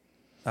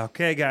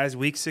Okay, guys,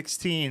 week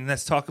 16.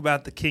 Let's talk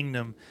about the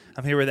kingdom.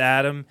 I'm here with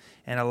Adam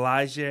and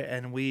Elijah,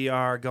 and we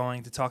are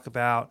going to talk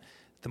about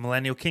the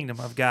millennial kingdom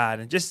of God.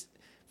 And just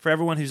for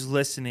everyone who's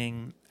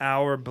listening,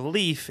 our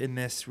belief in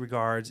this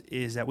regards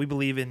is that we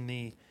believe in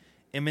the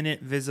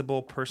imminent,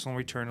 visible, personal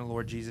return of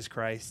Lord Jesus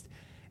Christ.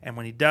 And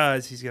when he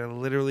does, he's going to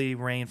literally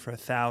reign for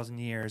 1,000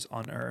 years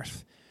on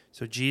earth.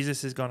 So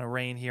Jesus is going to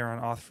reign here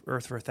on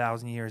earth for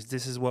 1,000 years.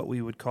 This is what we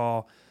would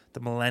call the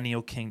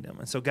millennial kingdom.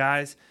 And so,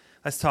 guys,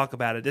 let's talk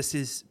about it. This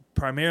is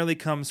primarily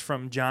comes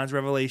from John's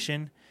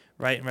Revelation,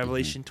 right? In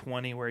Revelation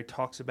 20, where he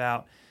talks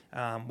about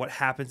what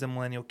happens in the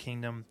millennial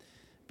kingdom.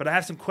 But I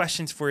have some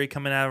questions for you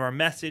coming out of our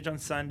message on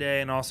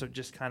Sunday, and also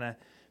just kind of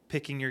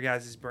picking your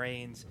guys'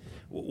 brains.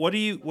 What do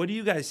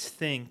you guys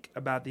think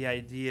about the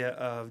idea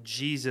of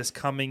Jesus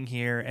coming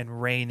here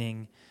and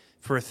reigning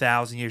for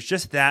 1,000 years?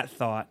 Just that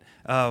thought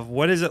of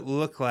what does it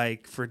look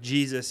like for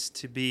Jesus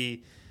to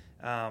be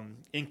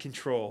in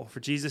control,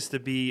 for Jesus to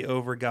be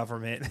over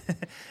government,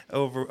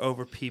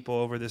 over people,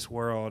 over this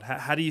world.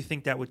 How do you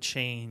think that would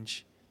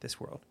change this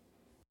world?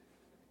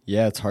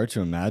 Yeah, it's hard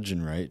to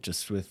imagine, right?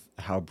 Just with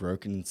how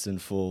broken and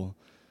sinful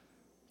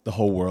the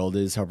whole world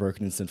is, how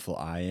broken and sinful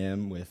I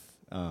am, with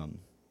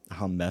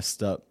how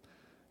messed up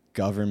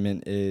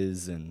government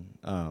is, and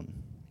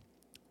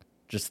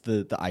just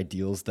the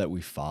ideals that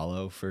we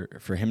follow.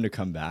 For him to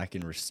come back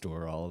and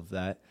restore all of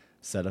that,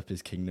 set up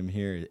his kingdom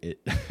here,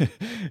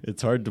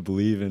 it's hard to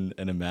believe and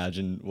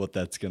imagine what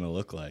that's going to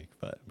look like,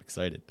 but I'm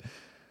excited.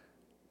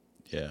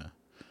 Yeah.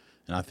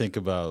 And I think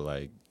about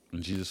like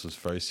when Jesus was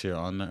first here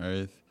on the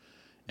earth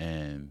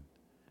and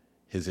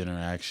his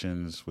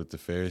interactions with the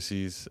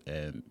Pharisees,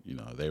 and, you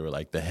know, they were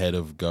like the head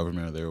of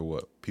government, or they were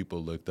what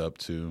people looked up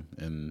to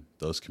in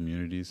those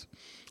communities.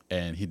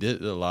 And he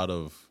did a lot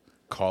of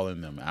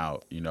calling them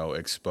out, you know,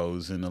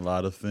 exposing a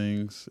lot of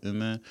things in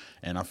there.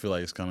 And I feel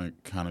like it's going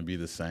to kind of be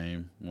the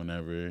same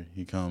whenever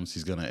he comes.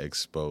 He's going to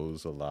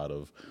expose a lot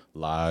of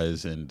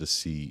lies and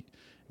deceit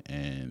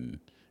and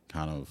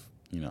kind of,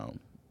 you know,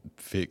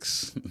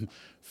 fix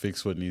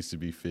what needs to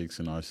be fixed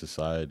in our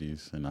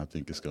societies. And I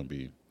think it's going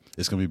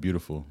to be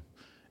beautiful.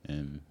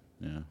 And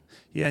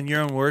yeah, in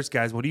your own words,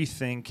 guys, what do you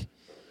think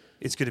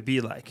it's going to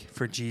be like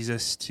for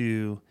Jesus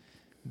to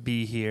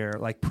be here?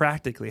 Like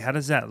practically, how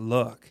does that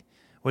look?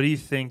 What do you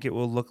think it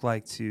will look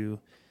like to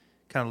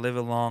kind of live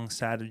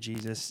alongside of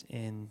Jesus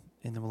in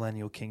the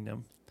millennial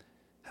kingdom?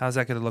 How's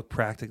that going to look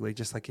practically,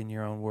 just like in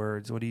your own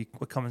words?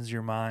 What comes to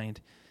your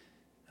mind?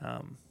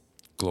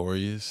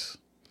 Glorious.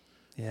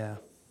 Yeah.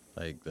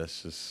 Like,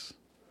 that's just,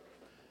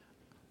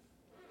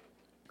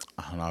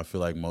 I don't know. I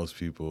feel like most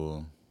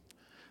people,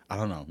 I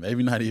don't know,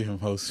 maybe not even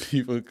most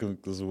people,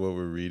 because of what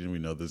we're reading. We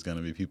know there's going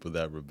to be people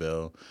that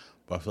rebel,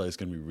 but I feel like it's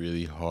going to be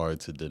really hard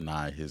to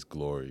deny his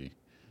glory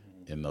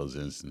in those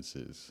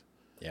instances.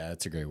 Yeah,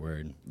 that's a great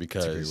word.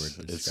 Because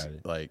it's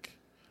like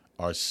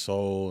our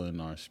soul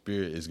and our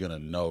spirit is going to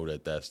know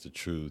that that's the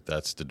truth.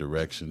 That's the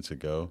direction to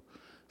go.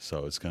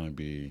 So it's going to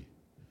be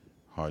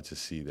hard to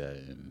see that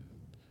and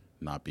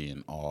not be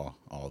in awe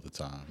all the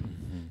time.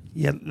 Mm-hmm.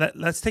 Yeah,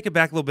 let's take it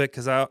back a little bit,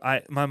 because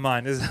my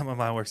mind, this is how my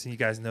mind works, and you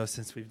guys know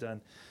since we've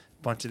done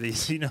a bunch of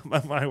these, you know,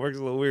 my mind works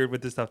a little weird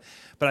with this stuff.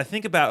 But I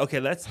think about, okay,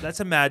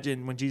 let's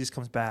imagine when Jesus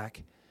comes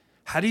back,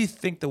 how do you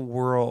think the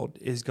world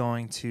is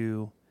going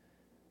to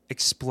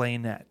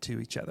explain that to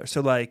each other? So,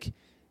 like,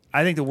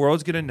 I think the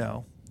world's going to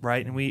know,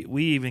 right? And we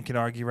even can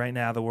argue right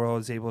now the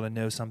world is able to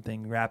know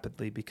something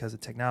rapidly because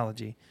of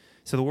technology.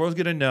 So the world's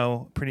going to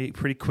know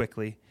pretty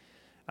quickly.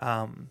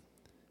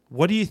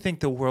 What do you think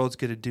the world's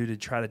going to do to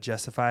try to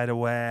justify it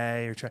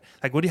away, or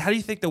how do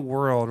you think the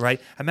world,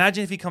 right?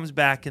 Imagine if he comes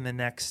back in the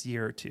next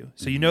year or two.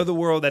 So you know the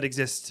world that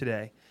exists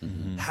today.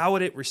 Mm-hmm. How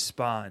would it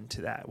respond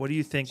to that? What do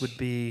you think would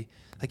be,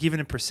 like,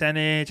 even in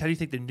percentage? How do you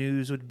think the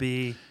news would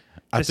be?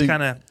 Just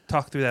kind of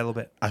talk through that a little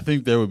bit. I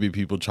think there would be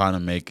people trying to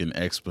make an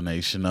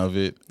explanation of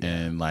it,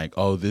 and like,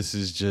 oh, this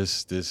is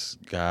just this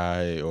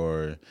guy,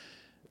 or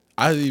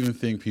I even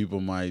think people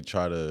might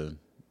try to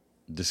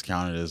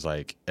discount it as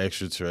like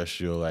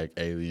extraterrestrial, like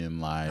alien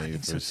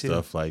life or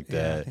stuff like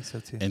that. I think so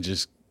too. And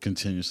just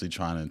continuously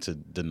trying to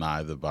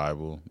deny the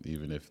Bible.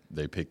 Even if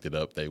they picked it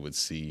up, they would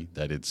see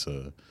that it's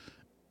a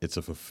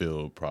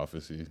fulfilled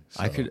prophecy.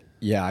 So. I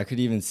could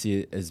even see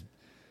it as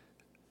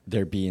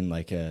there being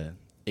like a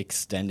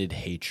extended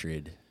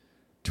hatred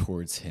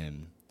towards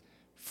him,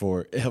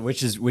 for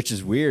which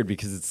is weird,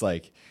 because it's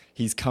like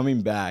he's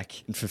coming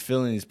back and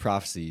fulfilling these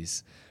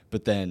prophecies,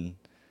 but then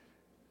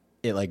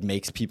it like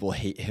makes people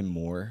hate him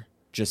more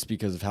just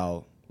because of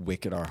how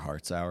wicked our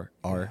hearts are.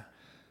 Yeah.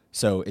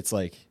 So it's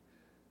like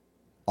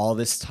all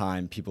this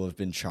time people have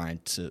been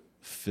trying to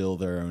fill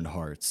their own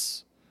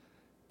hearts,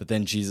 but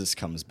then Jesus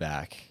comes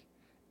back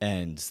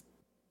and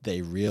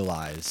they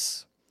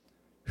realize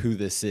who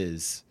this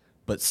is,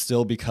 but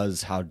still,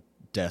 because how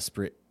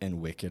desperate and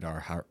wicked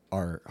our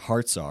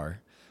hearts are,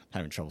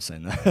 I'm having trouble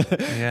saying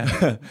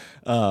that.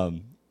 Yeah.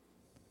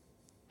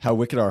 How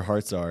wicked our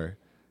hearts are,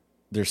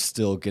 they're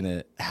still going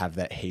to have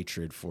that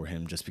hatred for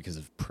him just because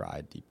of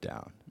pride deep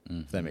down.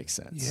 Mm-hmm. If that makes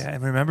sense. Yeah,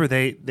 and remember,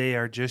 they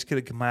are just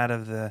going to come out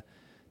of the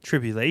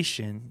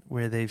tribulation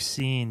where they've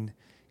seen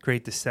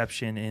great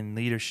deception in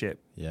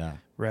leadership, Yeah.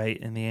 right,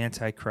 and the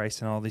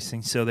Antichrist and all these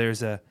things. So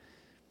there's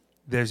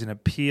an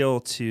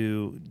appeal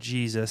to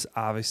Jesus,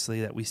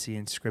 obviously, that we see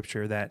in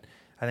Scripture that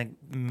I think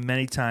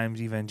many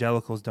times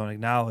evangelicals don't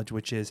acknowledge,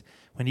 which is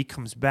when he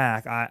comes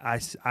back,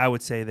 I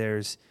would say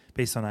there's,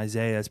 based on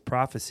Isaiah's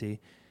prophecy,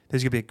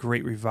 there's going to be a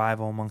great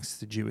revival amongst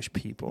the Jewish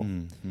people,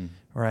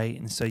 right?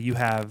 And so you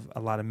have a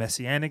lot of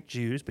Messianic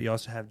Jews, but you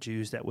also have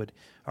Jews that would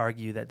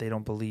argue that they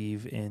don't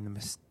believe in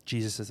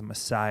Jesus as a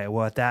Messiah.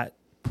 Well, at that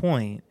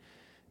point,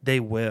 they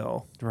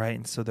will, right?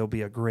 And so there'll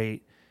be a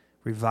great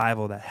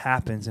revival that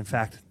happens. In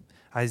fact,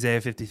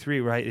 Isaiah 53,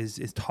 right,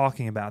 is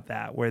talking about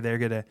that, where they're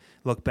going to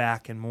look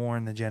back and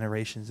mourn the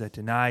generations that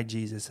denied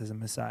Jesus as a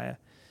Messiah.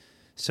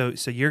 So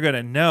you're going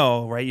to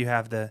know, right, you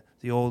have the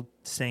old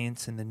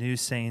saints and the new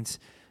saints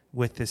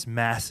with this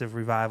massive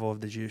revival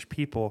of the Jewish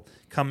people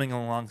coming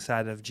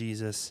alongside of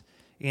Jesus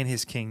in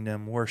his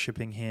kingdom,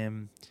 worshiping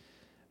him.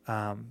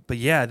 But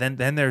yeah,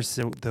 then there's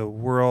the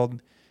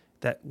world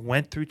that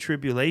went through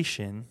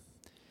tribulation,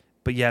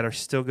 but yet are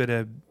still going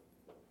to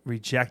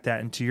reject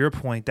that. And to your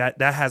point, that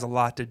has a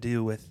lot to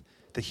do with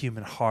the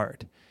human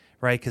heart,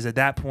 right? Because at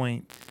that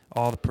point,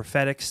 all the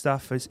prophetic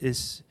stuff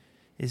is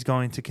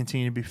going to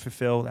continue to be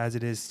fulfilled as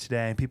it is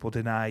today, and people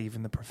deny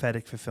even the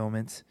prophetic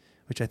fulfillments,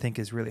 which I think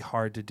is really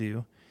hard to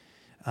do.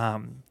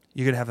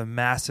 You're going to have a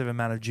massive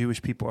amount of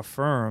Jewish people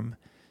affirm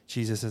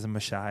Jesus as a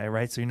Messiah,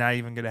 right? So you're not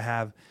even going to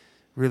have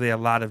really a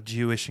lot of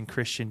Jewish and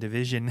Christian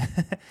division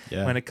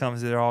when it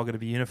comes to they're all going to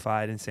be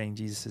unified in saying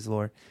Jesus is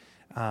Lord.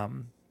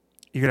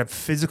 You're going to have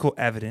physical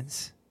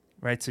evidence,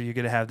 right? So you're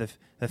going to have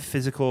the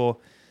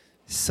physical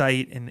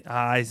sight and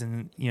eyes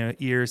and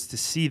ears to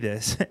see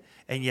this,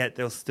 and yet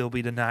there'll still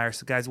be deniers.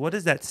 So guys, what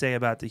does that say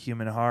about the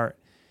human heart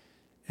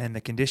and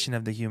the condition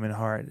of the human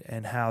heart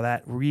and how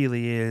that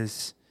really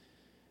is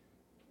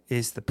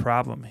the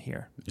problem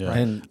here? Yeah. Right?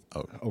 And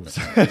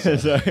sorry.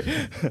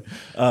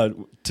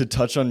 To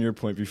touch on your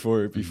point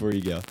before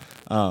you go,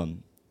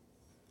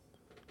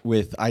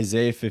 with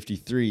Isaiah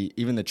 53,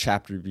 even the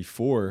chapter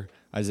before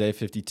Isaiah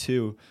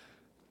 52,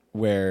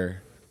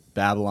 where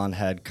Babylon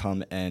had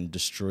come and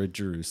destroyed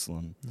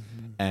Jerusalem,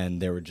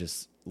 and they were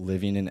just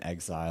living in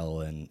exile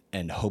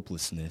and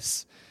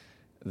hopelessness.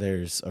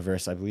 There's a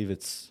verse, I believe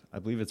it's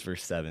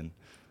verse 7,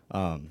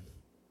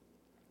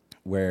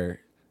 where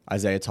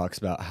Isaiah talks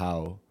about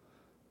how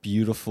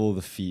beautiful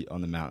the feet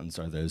on the mountains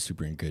are those who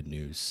bring good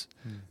news.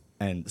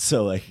 And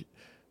so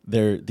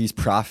these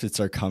prophets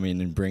are coming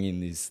and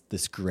bringing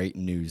this great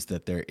news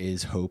that there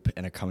is hope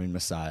and a coming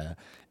Messiah,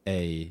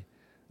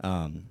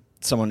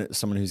 someone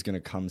who's going to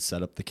come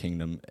set up the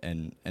kingdom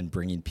and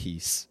bringing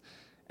peace,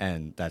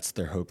 and that's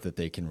their hope that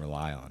they can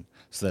rely on.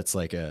 So that's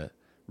like a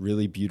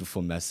really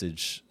beautiful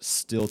message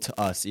still to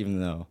us,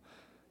 even though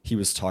he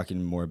was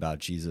talking more about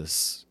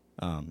Jesus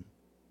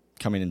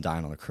coming and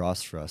dying on the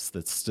cross for us.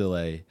 That's still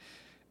an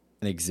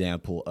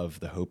example of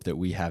the hope that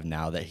we have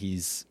now, that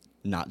he's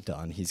not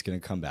done. He's going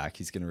to come back.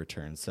 He's going to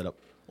return, set up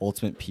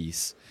ultimate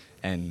peace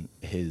and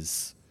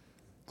his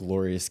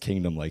glorious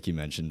kingdom, like you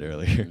mentioned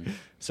earlier.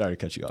 Sorry to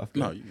cut you off.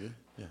 No, you good.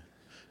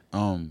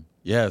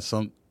 Yeah.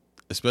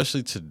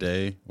 Especially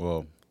today,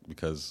 well,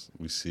 because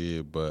we see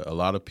it, but a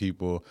lot of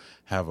people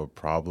have a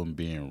problem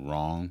being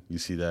wrong. You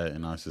see that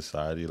in our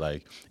society.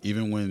 Like,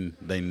 even when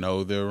they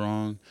know they're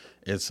wrong,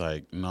 it's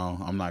like, no,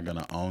 I'm not going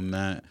to own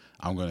that.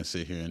 I'm going to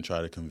sit here and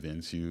try to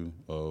convince you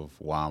of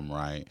why I'm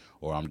right,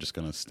 or I'm just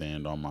going to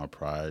stand on my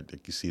pride.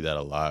 Like, you see that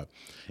a lot.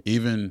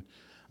 Even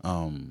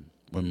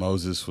when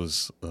Moses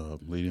was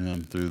leading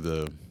them through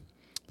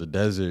the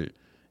desert,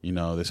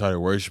 they started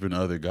worshiping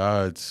other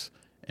gods,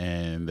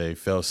 and they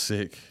fell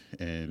sick,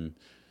 and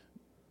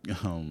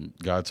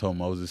God told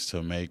Moses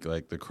to make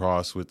like the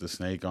cross with the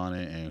snake on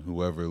it, and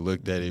whoever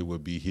looked at it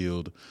would be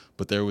healed.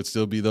 But there would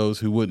still be those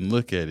who wouldn't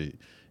look at it,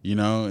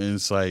 and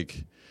it's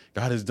like,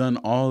 God has done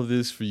all of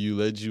this for you,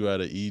 led you out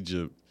of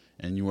Egypt,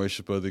 and you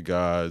worship other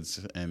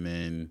gods, and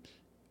then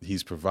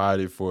he's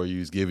provided for you,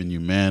 he's given you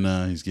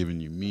manna, he's given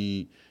you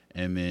meat,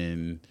 and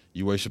then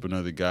you worship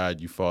another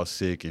god, you fall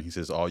sick, and he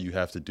says all you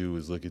have to do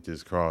is look at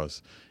this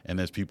cross. And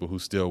there's people who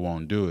still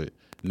won't do it,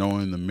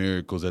 knowing the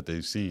miracles that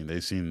they've seen.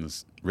 They've seen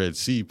the Red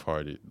Sea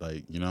parted,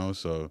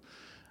 so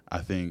I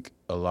think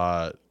a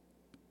lot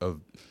of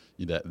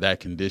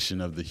that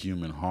condition of the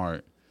human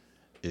heart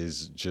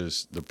is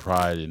just the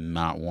pride in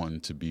not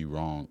wanting to be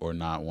wrong, or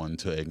not wanting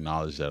to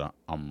acknowledge that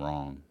I'm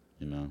wrong,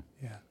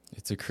 Yeah.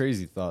 It's a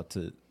crazy thought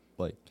to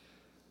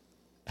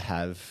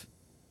have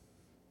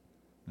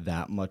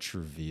that much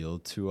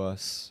revealed to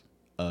us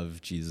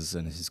of Jesus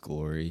and his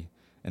glory,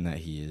 and that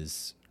he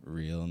is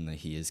real and that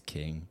he is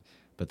king,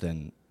 but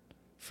then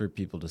for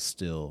people to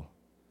still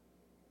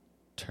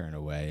turn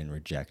away and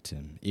reject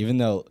him, even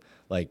though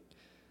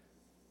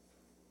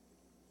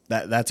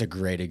that's a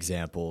great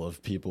example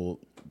of people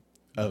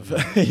of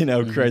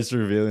Christ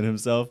revealing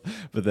himself,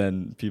 but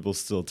then people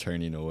still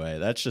turning away.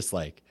 That's just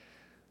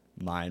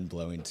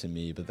mind-blowing to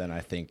me. But then I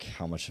think,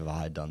 how much have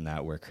I done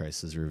that where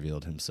Christ has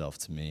revealed himself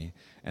to me,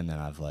 and then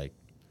I've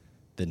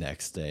the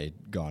next day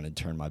gone and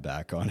turned my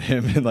back on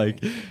him and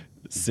like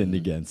sinned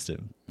against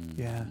him.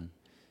 Yeah.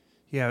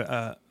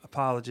 Yeah,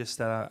 apologist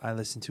that I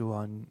listen to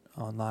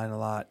online a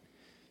lot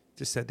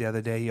just said the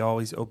other day he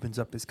always opens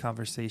up his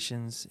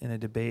conversations in a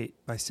debate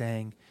by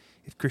saying,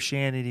 if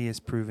Christianity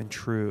is proven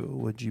true,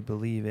 would you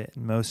believe it?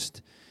 And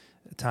most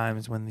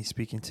times when he's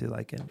speaking to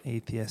like an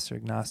atheist or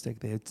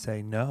agnostic, they would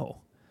say no.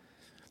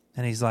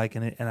 And he's like,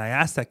 and I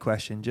asked that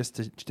question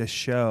just to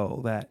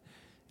show that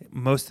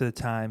most of the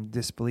time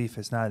disbelief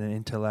is not an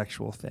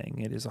intellectual thing,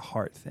 it is a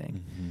heart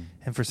thing. Mm-hmm.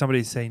 And for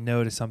somebody to say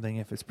no to something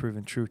if it's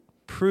proven true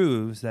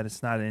proves that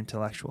it's not an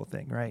intellectual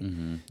thing, right?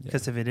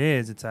 Because if it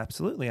is, it's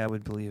absolutely, I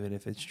would believe it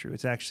if it's true.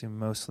 It's actually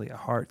mostly a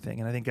heart thing.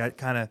 And I think that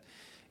kind of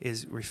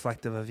is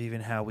reflective of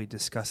even how we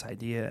discuss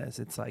ideas.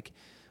 It's like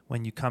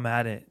when you come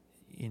at it,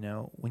 you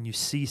know, when you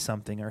see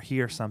something or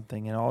hear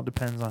something, it all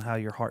depends on how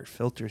your heart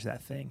filters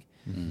that thing.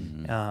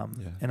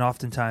 And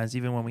oftentimes,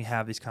 even when we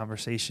have these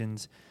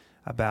conversations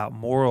about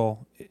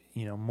moral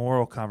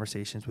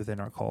conversations within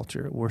our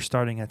culture, we're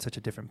starting at such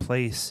a different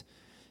place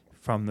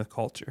from the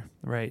culture,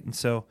 right? And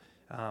so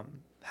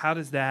how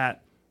does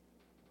that,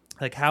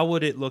 like, how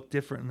would it look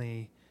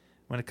differently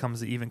when it comes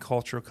to even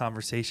cultural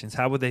conversations?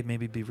 How would they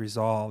maybe be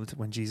resolved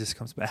when Jesus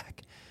comes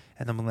back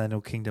and the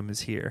millennial kingdom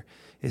is here?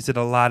 Is it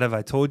a lot of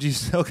I told you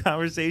so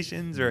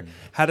conversations, or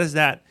how does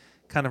that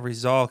kind of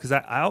resolve? Because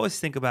I always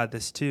think about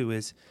this too,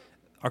 is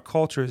our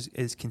culture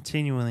is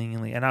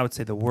continually, and I would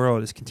say the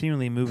world is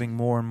continually moving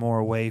more and more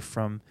away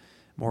from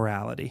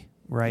morality,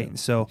 right? And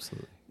so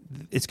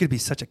it's going to be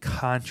such a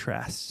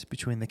contrast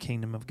between the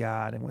kingdom of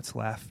God and what's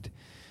left.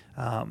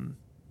 And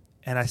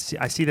I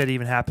see that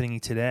even happening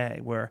today,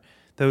 where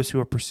those who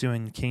are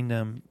pursuing the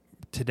kingdom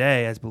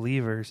today as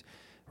believers,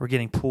 we're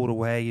getting pulled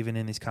away even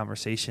in these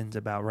conversations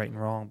about right and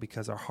wrong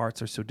because our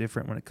hearts are so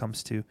different when it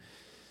comes to,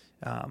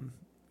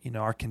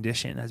 our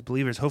condition as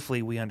believers.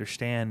 Hopefully we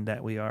understand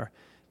that we are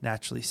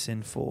naturally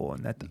sinful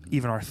and that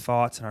even our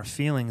thoughts and our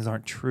feelings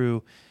aren't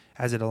true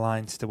as it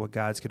aligns to what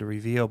God's going to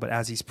reveal. But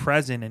as he's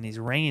present and he's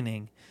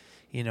reigning,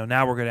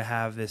 now we're going to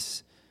have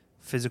this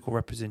physical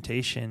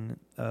representation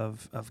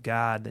of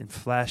God in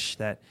flesh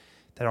that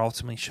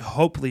ultimately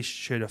hopefully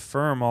should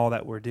affirm all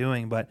that we're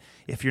doing. But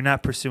if you're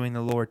not pursuing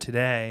the Lord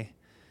today,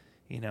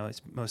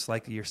 it's most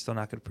likely you're still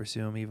not going to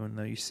pursue him even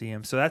though you see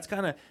him. So that's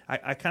kind of,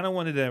 I kind of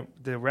wanted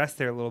to rest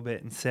there a little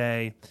bit and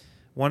say,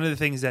 one of the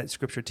things that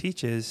Scripture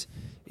teaches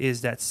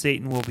is that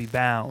Satan will be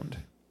bound,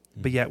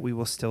 but yet we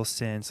will still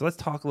sin. So let's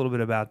talk a little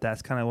bit about that.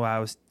 That's kind of why I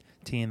was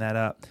teeing that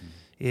up,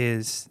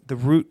 is the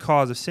root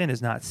cause of sin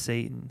is not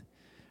Satan.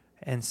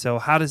 And so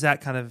how does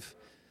that kind of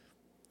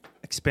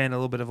expand a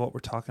little bit of what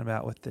we're talking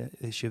about with the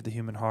issue of the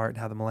human heart and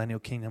how the millennial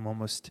kingdom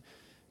almost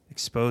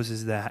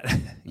exposes that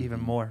even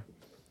more?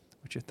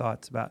 What's your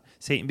thoughts about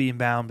Satan being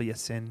bound, but yet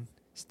sin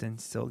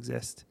still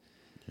exists?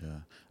 Yeah,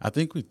 I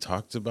think we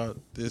talked about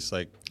this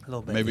like a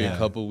little bit, maybe a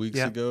couple weeks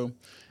ago.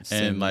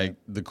 And like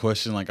the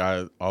question, like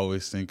I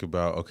always think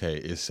about, okay,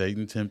 is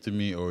Satan tempting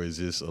me or is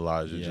this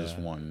Elijah just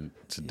wanting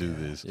to do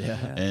this? Yeah.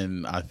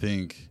 And I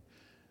think,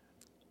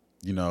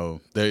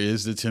 there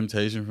is the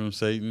temptation from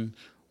Satan,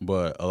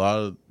 but a lot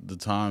of the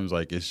times,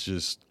 like, it's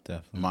just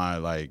my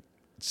like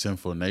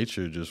sinful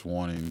nature just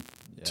wanting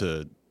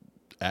to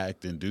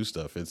act and do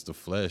stuff. It's the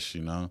flesh,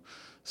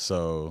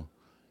 So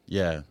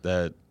yeah,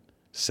 that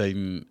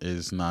Satan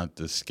is not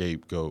the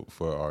scapegoat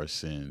for our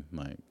sin.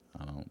 Like,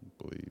 I don't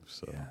believe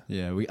so.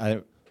 Yeah,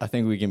 I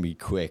think we can be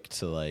quick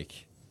to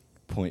like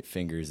point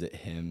fingers at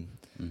him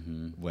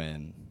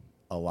when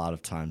a lot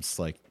of times,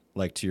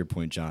 like to your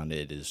point, John,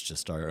 it is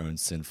just our own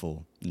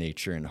sinful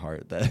nature and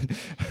heart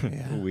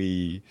that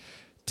we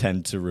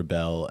tend to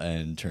rebel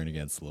and turn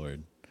against the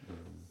Lord.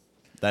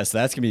 That's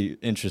gonna be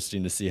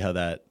interesting to see how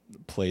that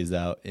plays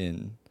out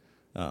in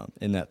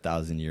that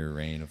 1,000-year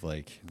reign of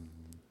like.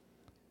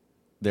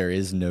 There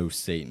is no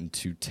Satan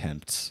to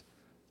tempt,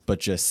 but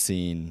just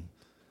seeing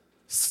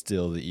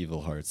still the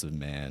evil hearts of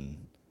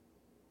man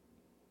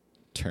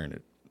turn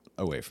it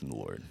away from the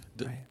Lord.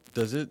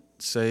 Does it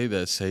say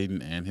that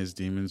Satan and his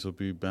demons will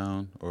be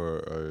bound,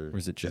 or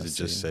is it just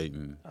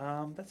Satan?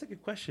 That's a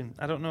good question.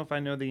 I don't know if I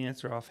know the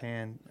answer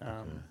offhand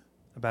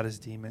about his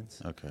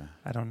demons. Okay.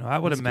 I don't know. I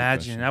would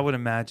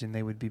imagine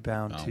they would be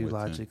bound too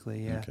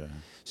logically. Yeah. Okay.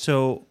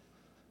 So,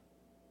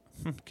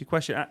 good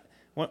question.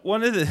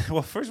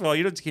 First of all,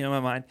 you know what came to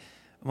my mind?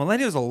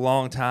 Millennial is a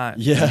long time.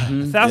 Yeah.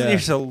 1,000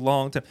 years is a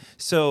long time.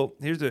 So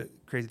here's a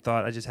crazy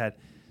thought I just had.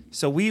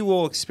 So we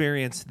will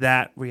experience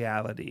that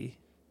reality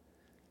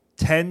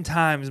 10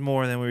 times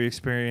more than we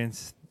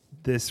experience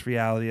this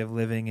reality of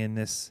living in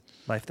this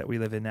life that we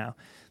live in now.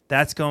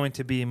 That's going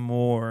to be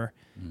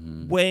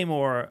way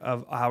more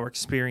of our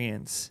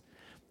experience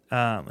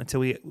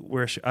until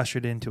we're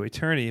ushered into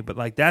eternity. But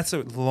like that's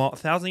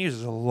 1,000 years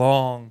is a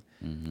long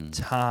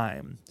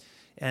time.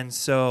 And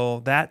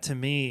so that to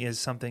me is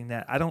something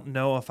that I don't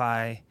know if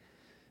I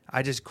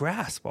just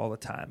grasp all the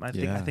time. I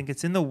think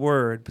it's in the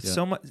Word, but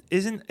so much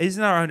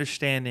isn't our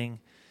understanding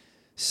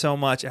so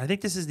much. And I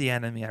think this is the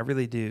enemy. I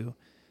really do.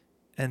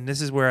 And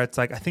this is where it's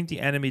like I think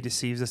the enemy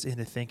deceives us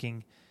into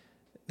thinking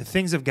the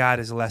things of God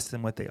is less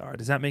than what they are.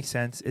 Does that make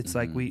sense? It's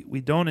like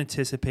we don't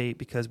anticipate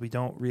because we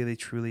don't really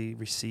truly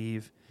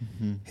receive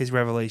his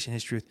revelation,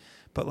 his truth.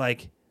 But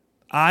like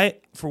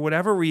for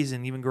whatever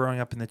reason, even growing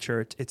up in the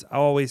church, it's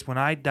always when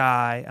I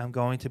die, I'm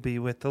going to be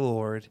with the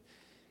Lord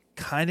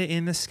kind of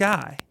in the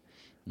sky.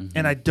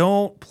 And I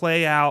don't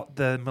play out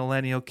the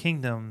millennial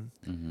kingdom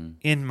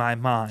in my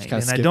mind.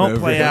 And I don't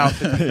play out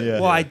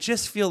I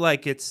just feel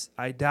like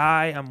I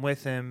die, I'm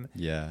with him.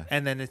 Yeah.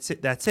 And then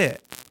that's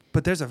it.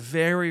 But there's a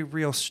very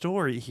real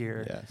story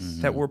here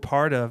that we're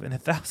part of in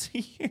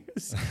 1,000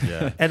 years.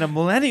 Yeah. And a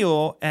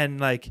millennial and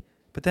like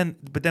but then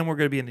we're going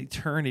to be in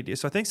eternity.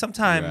 So I think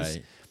sometimes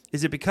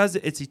is it because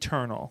it's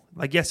eternal?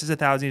 Like yes, it's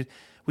 1,000 years.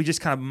 We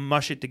just kind of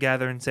mush it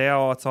together and say,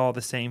 oh, it's all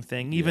the same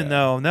thing, even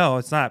though, no,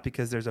 it's not,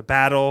 because there's a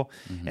battle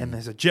and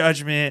there's a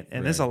judgment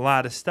and there's a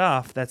lot of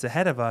stuff that's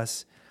ahead of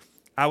us.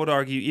 I would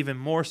argue even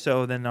more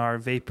so than our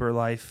vapor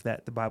life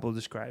that the Bible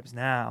describes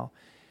now.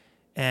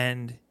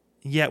 And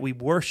yet we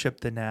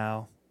worship the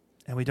now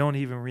and we don't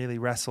even really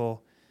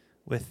wrestle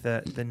with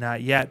the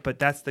not yet. But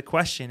that's the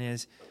question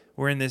is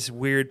we're in this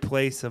weird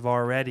place of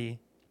already,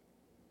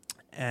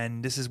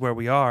 and this is where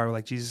we are.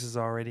 Like Jesus has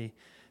already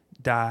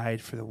died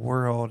for the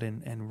world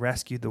and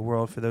rescued the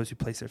world for those who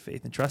place their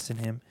faith and trust in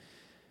him.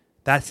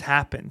 That's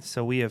happened.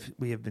 So we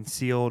have been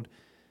sealed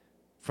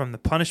from the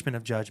punishment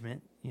of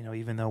judgment,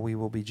 even though we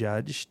will be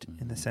judged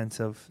in the sense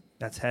of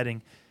that's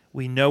heading.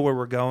 We know where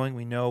we're going.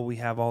 We know we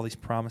have all these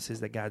promises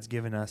that God's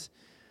given us,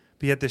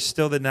 but yet there's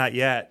still the not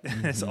yet.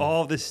 It's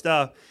all this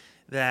stuff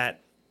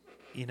that,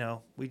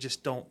 we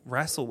just don't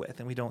wrestle with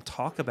and we don't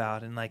talk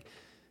about. And like,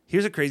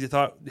 here's a crazy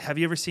thought. Have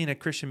you ever seen a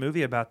Christian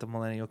movie about the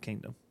millennial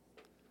kingdom?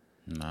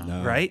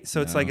 No. Right? So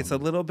it's like it's a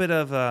little bit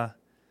of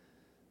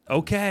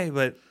okay,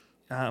 but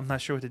I'm not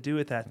sure what to do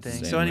with that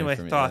thing. So anyway,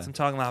 thoughts I'm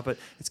talking about, but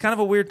it's kind of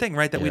a weird thing,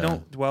 right? That we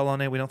don't dwell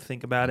on it, we don't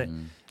think about it.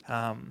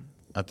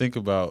 I think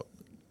about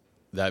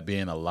that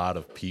being a lot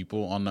of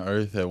people on the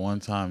earth at one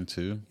time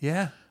too.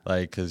 Yeah.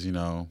 Like, because,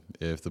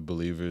 if the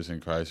believers in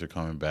Christ are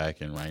coming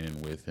back and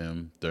reigning with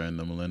him during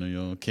the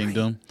millennial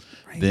kingdom,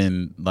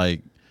 then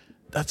like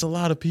that's a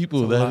lot of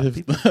people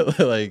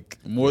like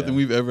more than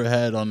we've ever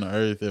had on the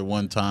earth at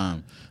one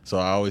time. So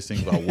I always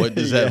think about what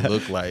does that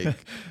look like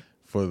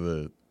for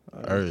the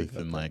earth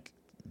and like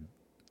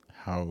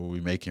how are we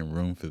making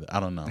room for that? I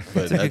don't know.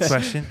 But that's a good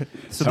question.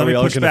 So let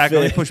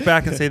me push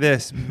back and say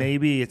this.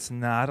 Maybe it's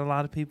not a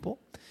lot of people,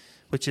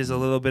 which is a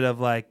little bit of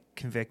like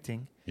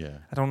convicting. Yeah.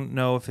 I don't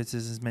know if it's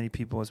as many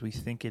people as we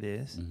think it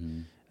is.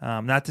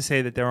 Not to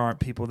say that there aren't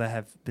people that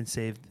have been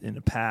saved in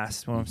the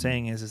past. What I'm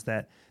saying is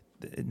that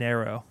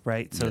narrow,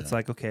 right? So it's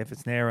like, okay, if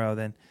it's narrow,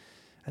 then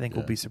I think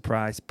we'll be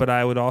surprised. But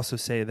I would also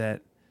say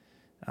that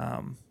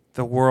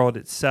the world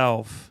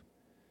itself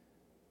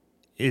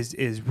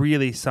is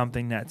really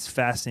something that's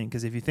fascinating,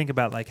 because if you think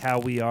about like how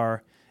we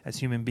are as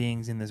human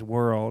beings in this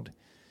world,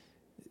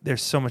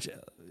 there's so much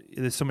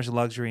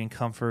luxury and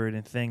comfort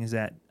and things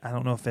that I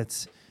don't know if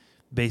it's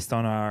based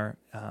on our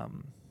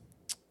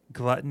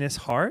gluttonous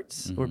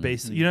hearts or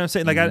based, you know what I'm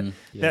saying? Like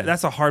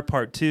that's a hard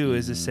part too,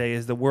 is to say,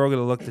 is the world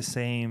going to look the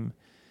same?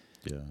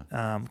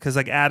 Yeah. Because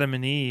like Adam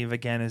and Eve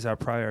again is our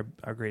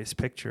greatest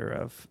picture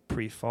of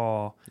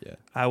pre-fall. Yeah.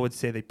 I would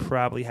say they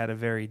probably had a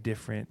very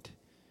different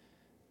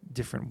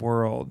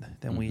world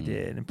than we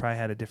did, and probably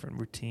had a different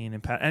routine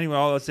and anyway.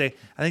 All I'll say,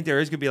 I think there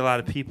is going to be a lot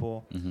of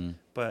people,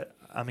 but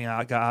I mean,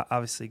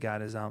 obviously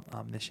God is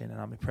omniscient and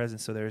omnipresent,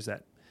 so there's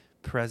that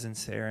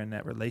presence there and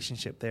that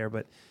relationship there.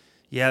 But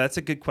yeah, that's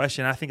a good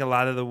question. I think a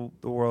lot of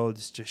the world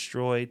is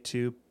destroyed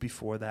too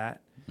before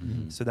that.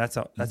 So that's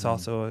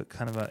also a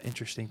kind of an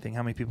interesting thing.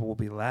 How many people will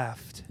be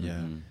left?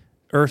 Yeah,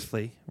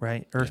 earthly,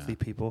 right? Earthly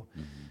people.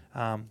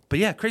 But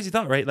yeah, crazy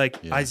thought, right?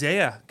 Like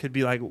Isaiah could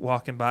be like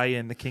walking by you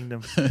in the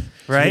kingdom,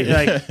 right?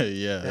 Like,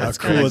 how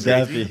cool would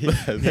that be?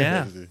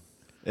 Yeah,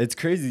 it's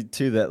crazy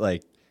too that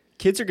like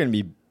kids are going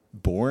to be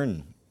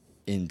born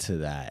into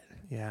that.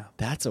 Yeah,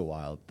 that's a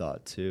wild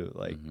thought too.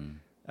 Like,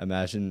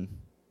 imagine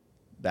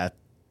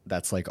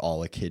that's like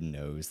all a kid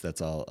knows.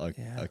 That's all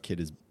a kid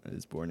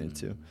is born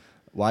into.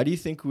 Why do you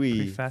think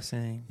pretty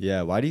fascinating?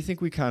 Yeah, why do you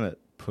think we kind of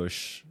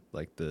push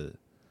like the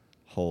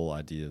whole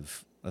idea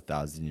of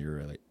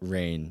 1,000-year like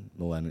reign,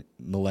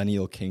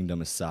 millennial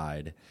kingdom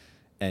aside,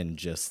 and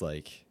just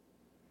like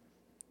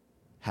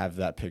have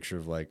that picture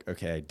of like,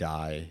 okay, I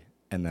die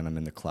and then I'm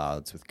in the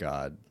clouds with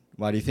God?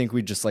 Why do you think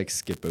we just like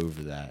skip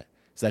over that?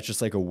 Is that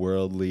just like a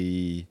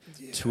worldly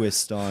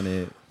twist on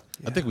it?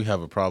 I think we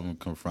have a problem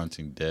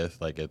confronting death,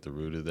 like at the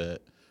root of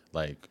that,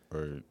 like,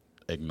 or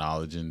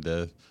acknowledging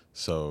death.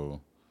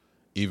 So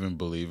even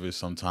believers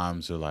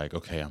sometimes are like,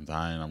 okay, I'm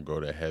dying, I'm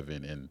going to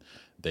heaven, and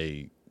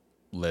they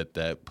let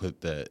that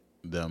put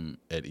them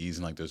at ease,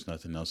 and like there's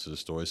nothing else to the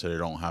story, so they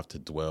don't have to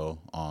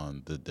dwell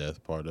on the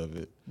death part of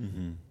it.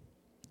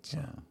 So,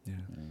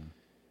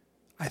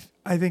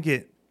 I think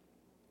it.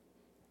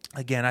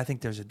 Again, I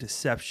think there's a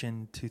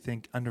deception to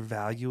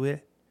undervalue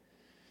it,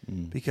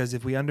 because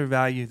if we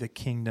undervalue the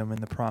kingdom and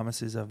the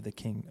promises of the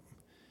kingdom,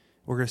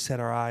 we're going to set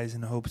our eyes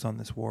and hopes on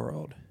this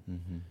world.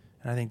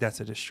 And I think that's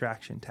a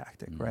distraction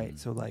tactic, right?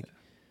 So like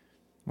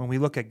when we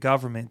look at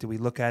government, do we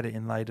look at it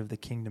in light of the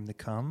kingdom to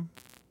come?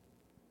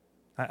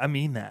 I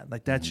mean that.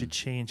 Like, that should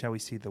change how we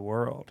see the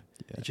world.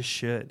 Yeah. It just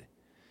should.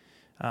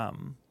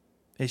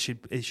 It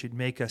should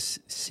make us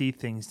see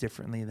things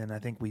differently than I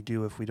think we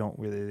do if we don't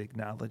really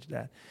acknowledge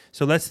that.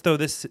 So let's throw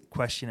this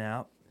question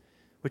out,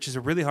 which is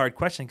a really hard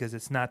question because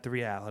it's not the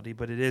reality,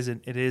 but it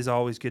is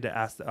always good to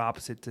ask the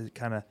opposite to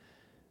kind of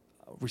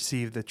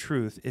receive the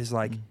truth. Is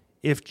like,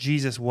 if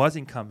Jesus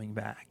wasn't coming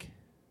back,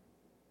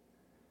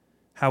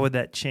 how would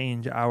that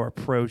change our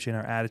approach and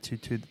our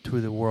attitude to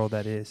the world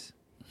that is?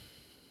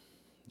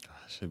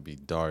 Should be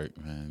dark,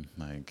 man.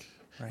 Like,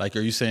 Right. like,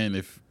 are you saying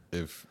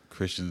if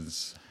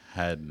Christians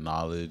had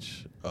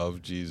knowledge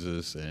of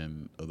Jesus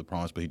and of the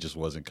promise, but he just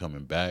wasn't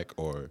coming back,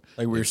 or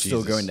Like, we're if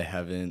still Jesus- going to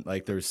heaven.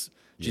 Like, Jesus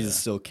Yeah.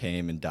 still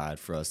came and died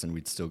for us, and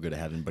we'd still go to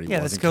heaven. But he Yeah,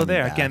 wasn't let's go coming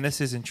there. back. Again,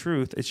 this isn't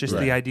truth. It's just Right.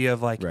 the idea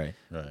of like, Right.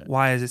 Right.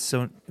 why is it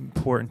so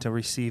important to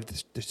receive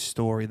the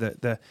story,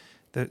 the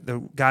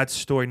God's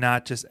story,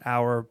 not just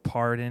our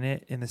part in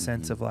it, in the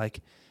sense of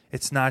like,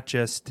 it's not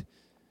just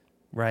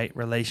right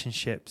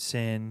relationship,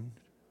 sin,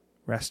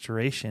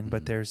 restoration,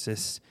 but there's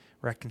this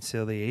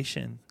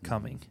reconciliation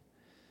coming.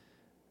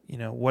 You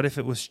know, what if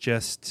it was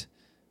just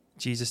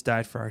Jesus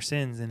died for our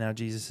sins and now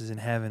Jesus is in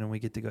heaven and we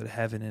get to go to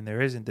heaven and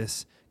there isn't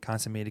this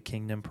consummated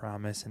kingdom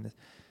promise? And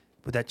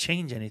would that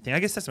change anything? I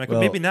guess that's my question.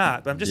 Well, Maybe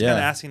not, but I'm just yeah. kind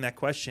of asking that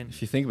question.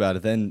 If you think about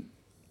it, then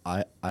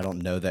I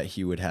don't know that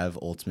he would have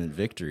ultimate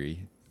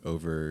victory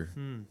over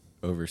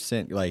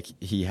sin. Like,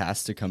 he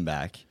has to come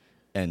back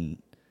and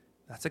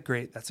That's a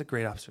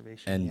great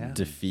observation. and yeah.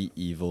 defeat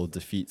evil,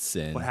 defeat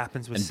sin. What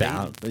happens with and Satan?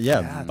 bound,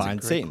 that's a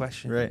bind great Satan.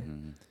 question. Right.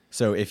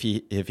 So if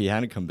he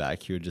hadn't come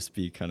back, he would just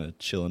be kind of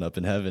chilling up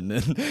in heaven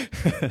and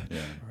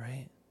Yeah.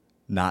 Right.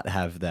 not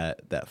have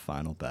that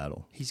final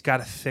battle. He's got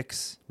to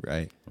fix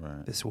Right.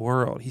 Right. this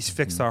world. He's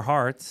fixed our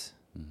hearts,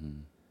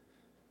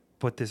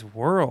 but this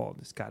world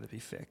has got to be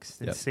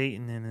fixed. And Yep.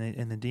 Satan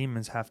and the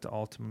demons have to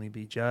ultimately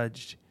be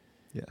judged.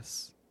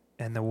 Yes.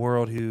 And the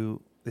world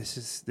who this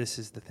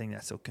is the thing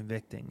that's so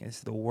convicting,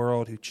 is the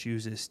world who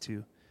chooses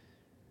to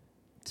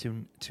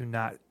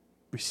not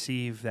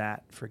receive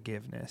that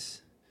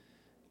forgiveness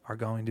are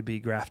going to be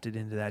grafted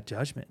into that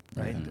judgment,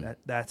 right? Mhm.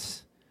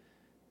 That's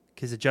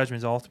because the judgment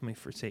is ultimately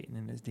for Satan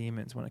and his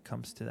demons when it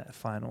comes to that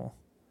final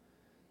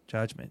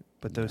judgment.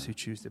 But those who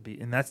choose to be,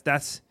 and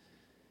that's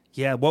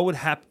what would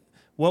happen?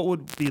 What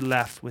would be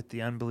left with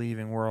the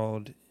unbelieving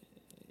world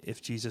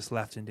if Jesus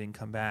left and didn't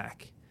come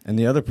back? And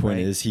the other point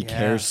Right. is he Yeah.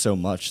 cares so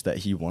much that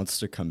he wants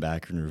to come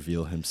back and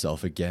reveal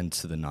himself again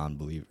to the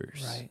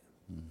non-believers. Right.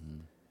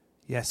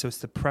 Yeah, so it's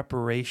the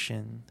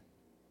preparation.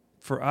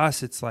 For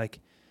us, it's like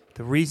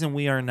the reason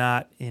we are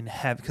not in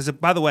heaven. Because,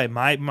 by the way,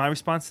 my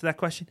response to that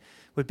question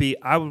would be,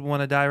 I would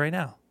want to die right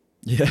now.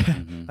 Yeah.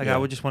 Like, I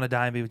would just want to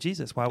die and be with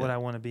Jesus. Why would Yeah. I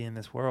want to be in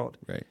this world?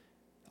 Right.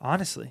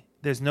 Honestly,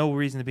 there's no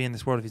reason to be in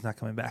this world if he's not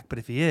coming back. But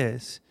if he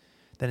is,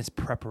 then it's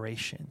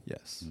preparation.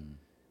 Yes.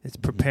 It's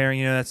preparing,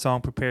 you know, that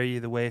song, Prepare You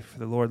the Way for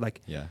the Lord,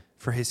 like Yeah.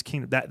 for his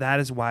kingdom. That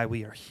is why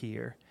we are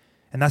here.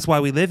 And that's why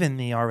we live in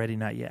the already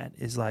not yet,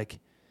 is like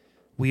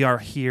we are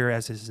here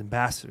as his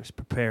ambassadors,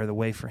 prepare the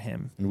way for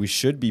him. And we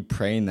should be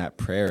praying that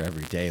prayer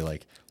every day,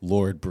 like,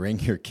 Lord, bring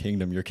your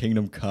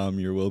kingdom come,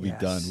 your will be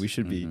Yes. done. We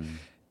should be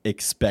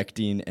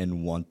expecting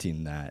and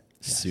wanting that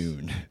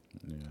soon.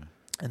 Yeah.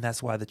 And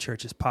that's why the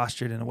church is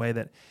postured in a way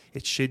that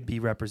it should be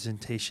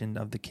representation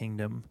of the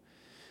kingdom.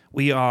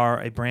 We are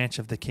a branch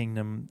of the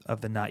kingdom of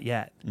the not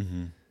yet.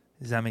 Mm-hmm.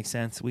 Does that make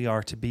sense? We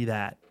are to be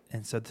that.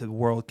 And so the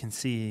world can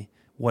see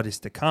what is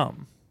to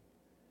come.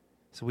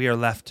 So we are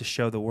left to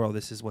show the world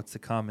this is what's to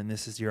come, and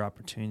this is your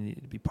opportunity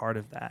to be part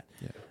of that.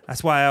 Yeah.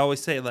 That's why I always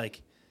say,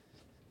 like,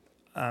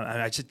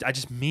 I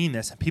just mean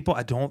this, and people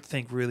I don't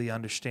think really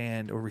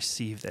understand or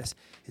receive this,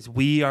 is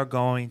we are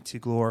going to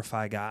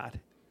glorify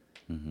God.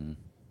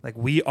 Like,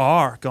 we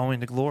are going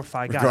to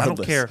glorify God. I don't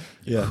Regardless. care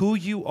Yeah. who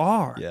you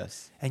are.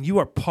 Yes. And you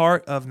are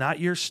part of not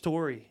your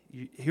story.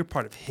 You're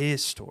part of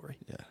his story.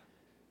 Yeah.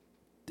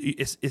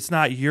 It's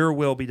not your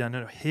will be done.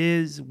 No,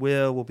 his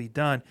will be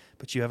done,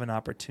 but you have an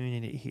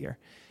opportunity here.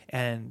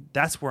 And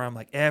that's where I'm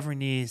like, every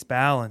knee is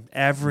bowing.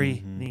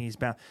 Every knee is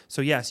bowing.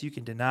 So, yes, you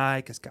can deny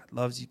because God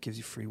loves you, gives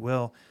you free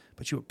will,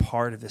 but you are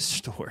part of this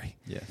story.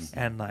 Yes.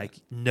 And, like,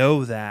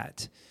 know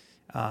that.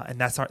 And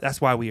that's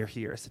why we are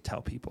here, is to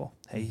tell people,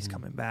 hey, he's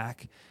coming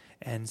back.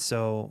 And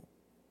so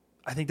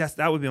I think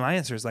that would be my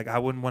answer, is like, I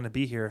wouldn't want to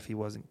be here if he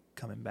wasn't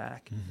coming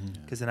back,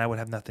 because then I would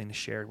have nothing to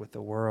share with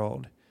the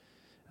world.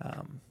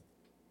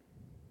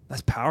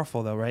 That's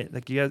powerful, though, right?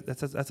 Like, you guys,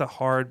 that's a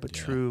hard but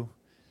true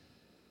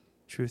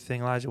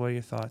thing. Elijah, what are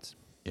your thoughts?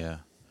 Yeah.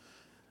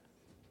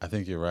 I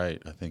think you're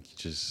right. I think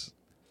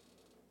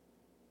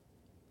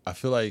I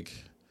feel like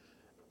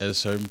at a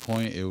certain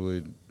point it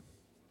would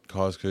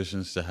cause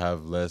Christians to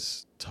have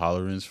less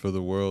tolerance for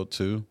the world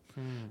too,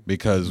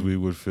 because we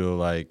would feel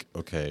like,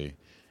 okay,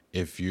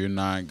 if you're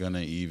not going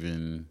to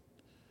even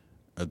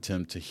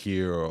attempt to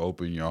hear or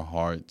open your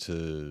heart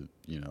to,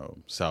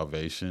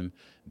 salvation,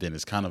 then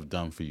it's kind of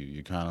done for you.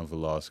 You're kind of a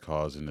lost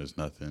cause, and there's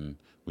nothing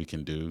we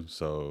can do.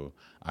 So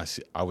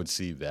I would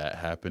see that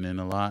happening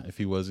a lot if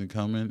he wasn't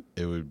coming.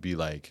 It would be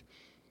like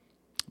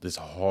this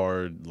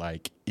hard,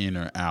 like, in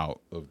or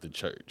out of the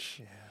church.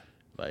 Yeah.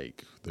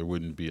 Like, there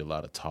wouldn't be a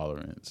lot of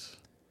tolerance.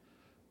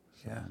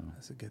 Yeah,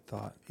 that's a good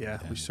thought. Yeah,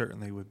 we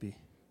certainly would be.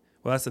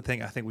 Well, that's the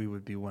thing. I think we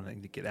would be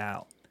wanting to get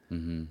out.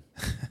 Mm-hmm.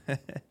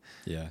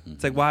 Yeah.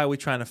 It's like, why are we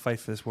trying to fight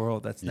for this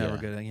world? That's never Yeah.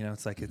 good.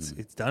 It's like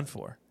it's done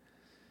for,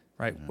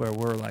 right? Yeah. Where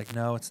we're like,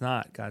 no, it's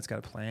not. God's got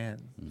a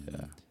plan,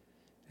 Yeah.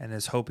 and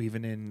there's hope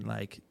even in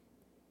like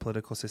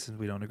political systems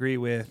we don't agree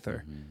with,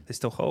 or there's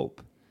still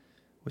hope,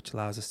 which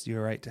allows us,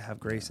 you're right, to have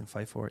grace and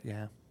fight for it.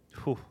 Yeah.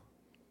 Whew.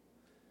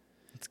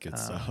 It's good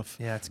stuff.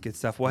 Yeah, it's good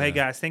stuff. Well, hey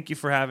guys, thank you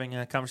for having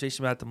a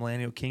conversation about the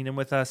Millennial Kingdom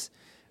with us.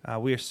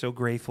 We are so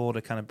grateful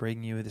to kind of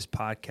bring you this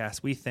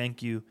podcast. We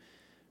thank you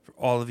for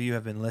all of you who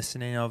have been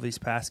listening over these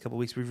past couple of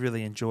weeks. We've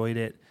really enjoyed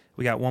it.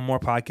 We got one more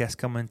podcast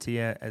coming to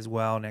you as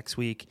well next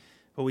week.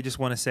 But we just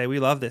want to say we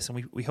love this,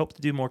 and we hope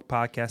to do more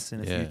podcasts in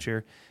the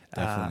future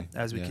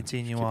as we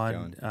continue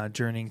on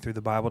journeying through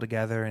the Bible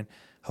together. And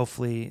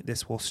hopefully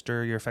this will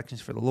stir your affections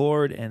for the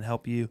Lord and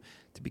help you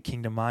to be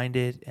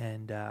kingdom-minded.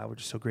 And we're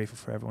just so grateful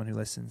for everyone who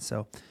listens.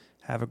 So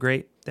have a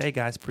great day,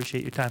 guys.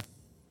 Appreciate your time.